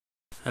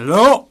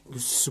Hello,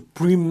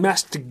 Supreme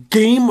Master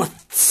Gamer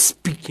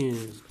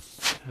speaking.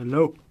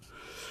 Hello.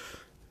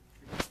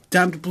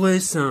 Time to play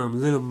some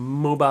little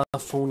mobile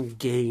phone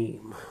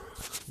game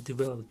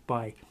developed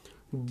by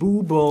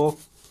Booble.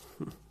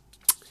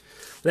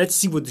 Let's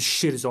see what this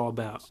shit is all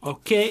about.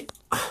 Okay,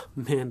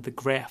 man, the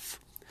graph.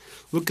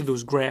 Look at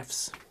those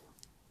graphs.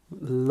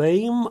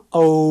 Lame.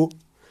 Oh,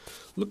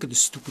 look at the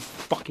stupid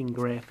fucking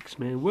graphics,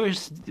 man.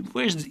 Where's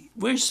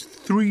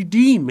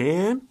 3D,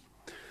 man?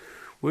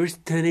 Where's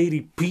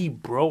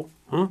 1080p, bro?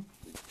 Huh?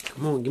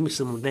 Come on, give me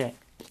some of that.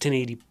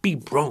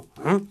 1080p, bro.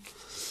 Huh?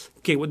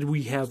 Okay, what do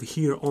we have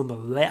here on the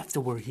left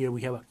over here?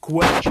 We have a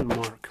question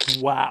mark.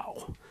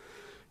 Wow.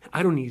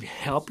 I don't need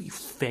help, you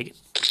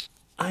faggot.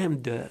 I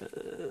am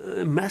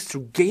the master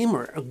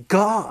gamer, a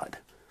god.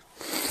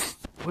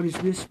 What is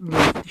this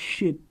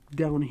shit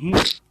down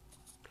here?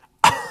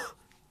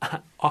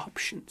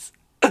 Options.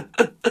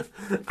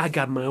 I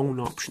got my own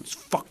options.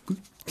 Fuck.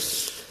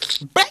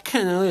 Back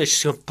in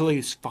let's play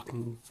this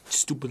fucking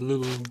stupid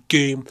little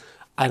game.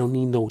 I don't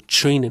need no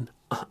training.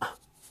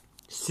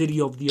 City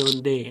of the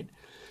Undead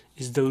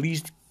is the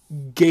least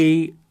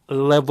gay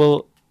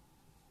level,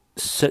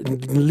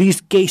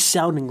 least gay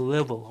sounding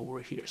level over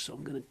here. So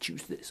I'm gonna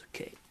choose this.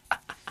 Okay.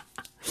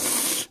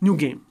 New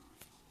game.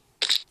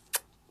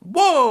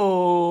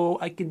 Whoa!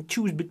 I can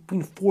choose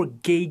between 4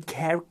 gay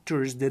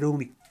characters that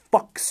only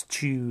fucks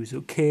choose.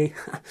 Okay.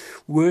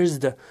 Where's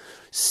the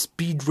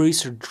Speed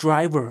Racer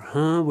driver,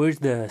 huh? Where's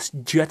the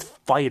Jet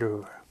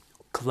Fighter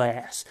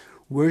class?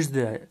 Where's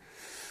the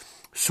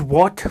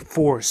SWAT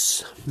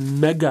Force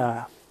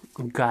Mega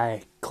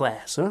Guy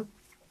class, huh?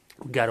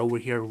 We got over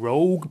here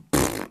Rogue.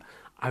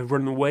 I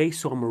run away,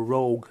 so I'm a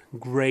rogue.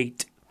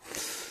 Great.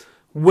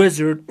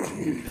 Wizard.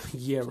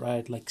 Yeah,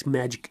 right, like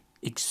magic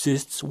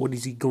exists. What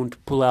is he going to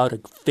pull out? A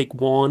fake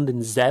wand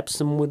and zap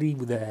somebody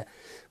with a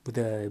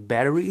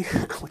battery?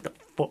 What the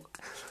fuck?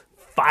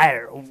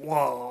 Fire.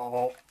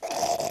 Whoa.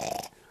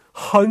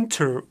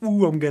 Hunter.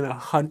 Ooh, I'm gonna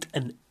hunt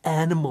an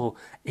animal,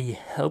 a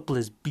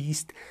helpless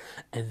beast,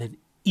 and then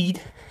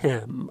eat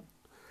him.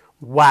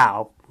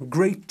 Wow.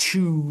 Great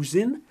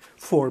choosing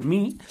for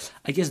me.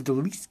 I guess the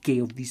least gay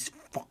of these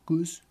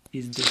fuckers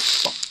is the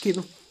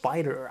fucking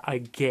fighter, I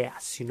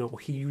guess. You know,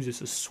 he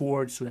uses a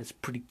sword, so that's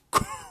pretty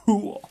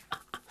cool.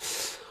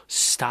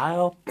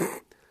 Style.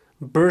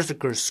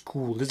 Berserker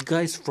school. This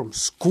guy's from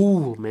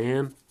school,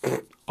 man.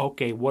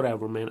 Okay,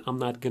 whatever, man. I'm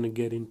not gonna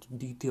get into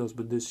details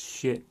with this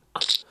shit.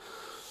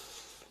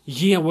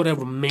 Yeah,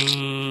 whatever,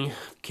 man.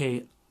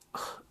 Okay,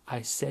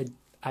 I said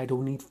I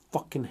don't need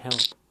fucking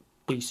help.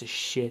 Piece of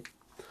shit.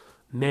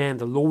 Man,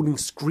 the loading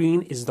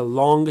screen is the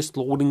longest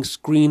loading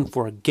screen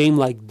for a game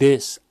like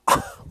this.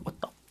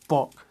 What the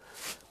fuck?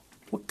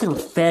 What kind of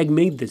fag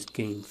made this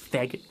game?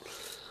 Faggot.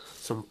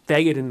 Some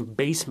faggot in the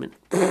basement.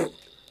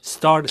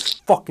 Start this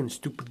fucking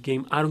stupid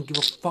game. I don't give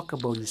a fuck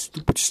about this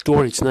stupid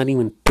story. It's not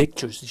even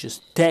pictures. It's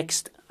just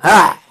text.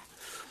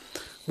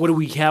 What do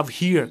we have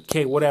here?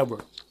 Okay, whatever.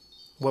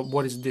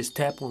 What is this?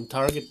 Tap on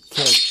target.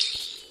 Okay.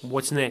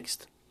 What's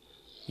next?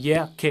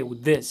 Yeah, okay,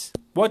 with this.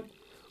 What?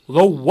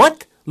 Low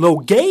what? Low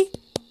gay?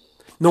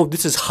 No,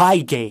 this is high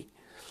gay.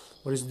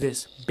 What is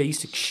this?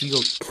 Basic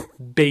shield.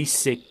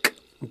 Basic.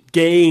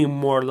 Game,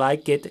 more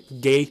like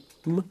it. Gay.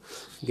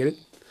 Get it?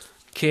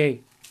 Okay.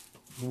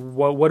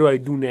 What do I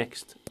do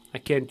next? I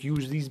can't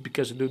use these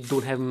because I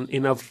don't have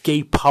enough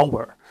gay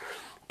power.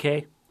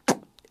 Okay?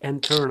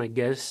 End turn, I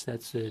guess.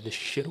 That's the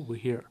shit over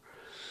here.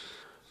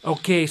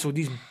 Okay, so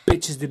these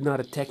bitches did not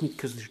attack me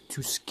because they're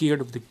too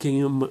scared of the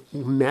game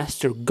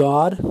Master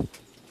God.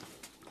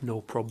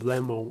 No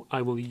problemo.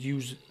 I will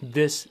use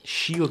this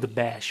shield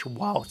bash.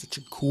 Wow, such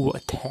a cool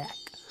attack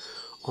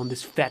on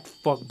this fat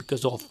fuck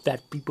because all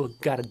fat people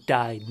gotta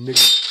die,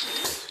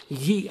 nigga.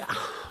 Yeah.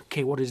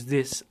 Okay, what is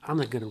this? I'm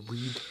not gonna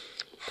read.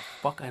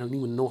 Fuck, I don't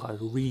even know how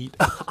to read.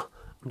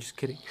 I'm just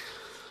kidding.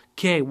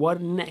 Okay,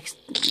 what next?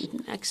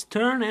 Next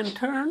turn and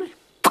turn.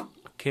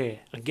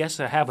 Okay, I guess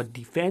I have a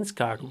defense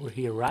card over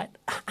here, right?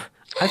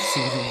 I've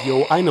seen you,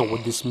 yo. I know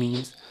what this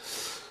means.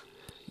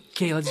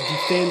 Okay, let's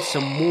defend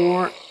some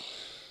more.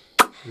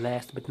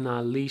 Last but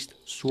not least,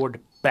 sword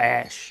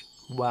bash.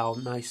 Wow,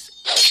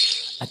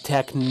 nice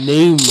attack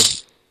name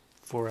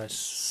for a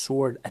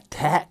sword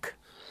attack.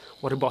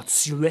 What about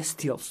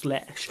celestial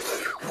slash?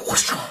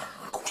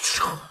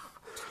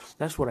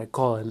 That's what I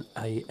call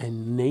a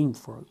name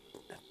for an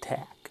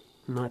attack,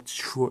 not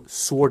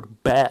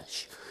sword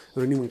bash.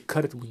 We don't even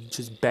cut it, we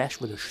just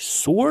bash with a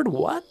sword?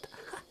 What?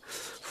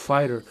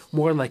 Fighter.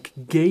 More like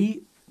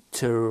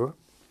gator.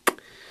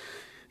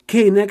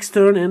 Okay, next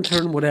turn, end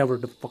turn, whatever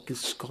the fuck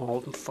is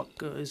called. The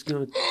fucker is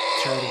gonna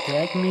try to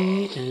attack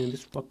me, and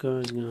this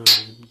fucker is gonna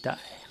die.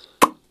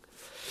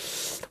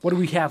 What do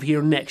we have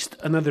here next?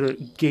 Another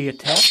gay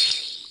attack.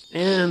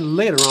 And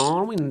later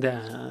on, in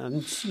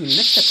the see you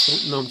next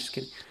episode. No, I'm just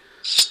kidding.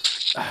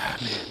 Ah,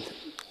 man.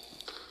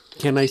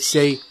 Can I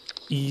say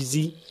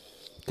easy?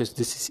 Because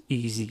this is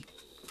easy.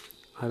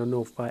 I don't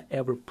know if I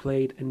ever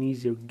played an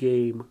easier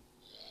game.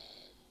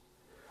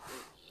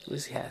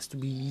 This has to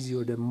be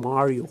easier than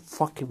Mario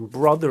fucking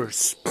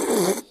Brothers.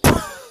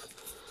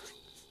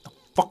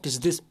 fuck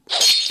is this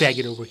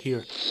faggot over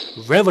here?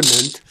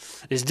 Revenant?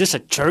 Is this a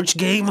church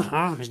game?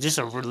 Huh? Is this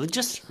a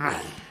religious?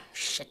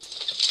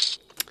 Shit.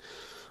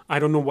 I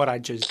don't know what I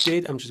just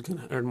did. I'm just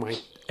gonna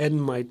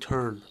end my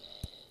turn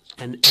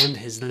and end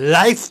his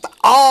life.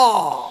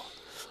 Oh!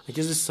 I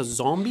guess it's a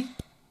zombie?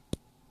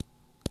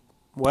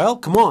 Well,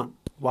 come on.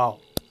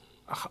 Wow.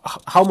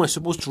 How am I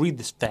supposed to read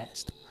this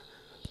fast?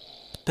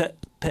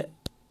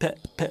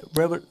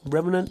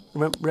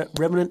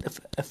 Revenant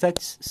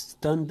effects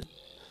stunned.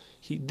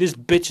 This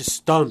bitch is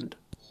stunned.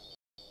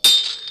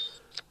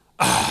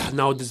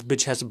 Now this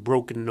bitch has a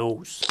broken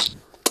nose.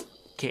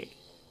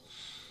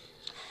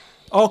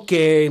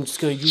 Okay, I'm just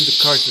gonna use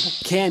the cards that I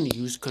can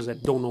use because I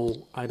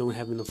don't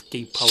have enough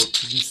game power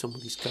to use some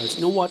of these cards.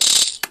 You know what?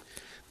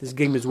 This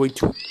game is way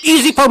too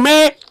easy for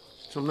me!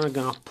 So I'm not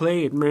gonna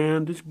play it,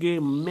 man. This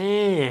game,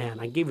 man,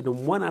 I gave it a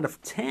 1 out of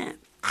 10.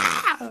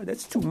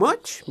 That's too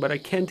much, but I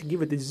can't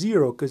give it a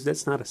 0 because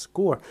that's not a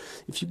score.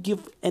 If you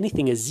give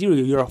anything a 0,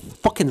 you're a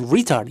fucking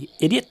retard, you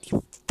idiot,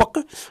 you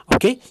fucker.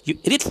 Okay, you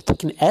idiot,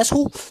 fucking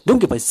asshole. Don't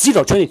give a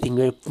 0 to anything,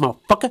 you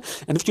motherfucker.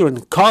 And if you're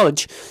in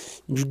college,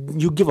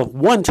 you give a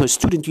 1 to a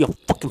student, you're a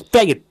fucking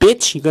faggot,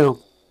 bitch. You're gonna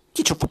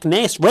get your fucking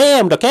ass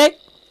rammed, okay?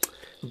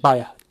 By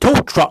a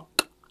tow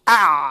truck.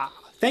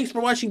 Thanks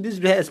for watching. This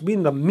has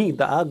been the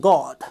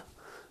God.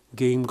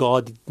 Game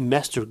God,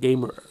 Master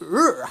Gamer.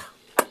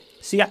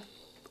 See ya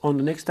on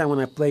the next time when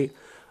I play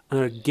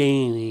another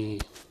game.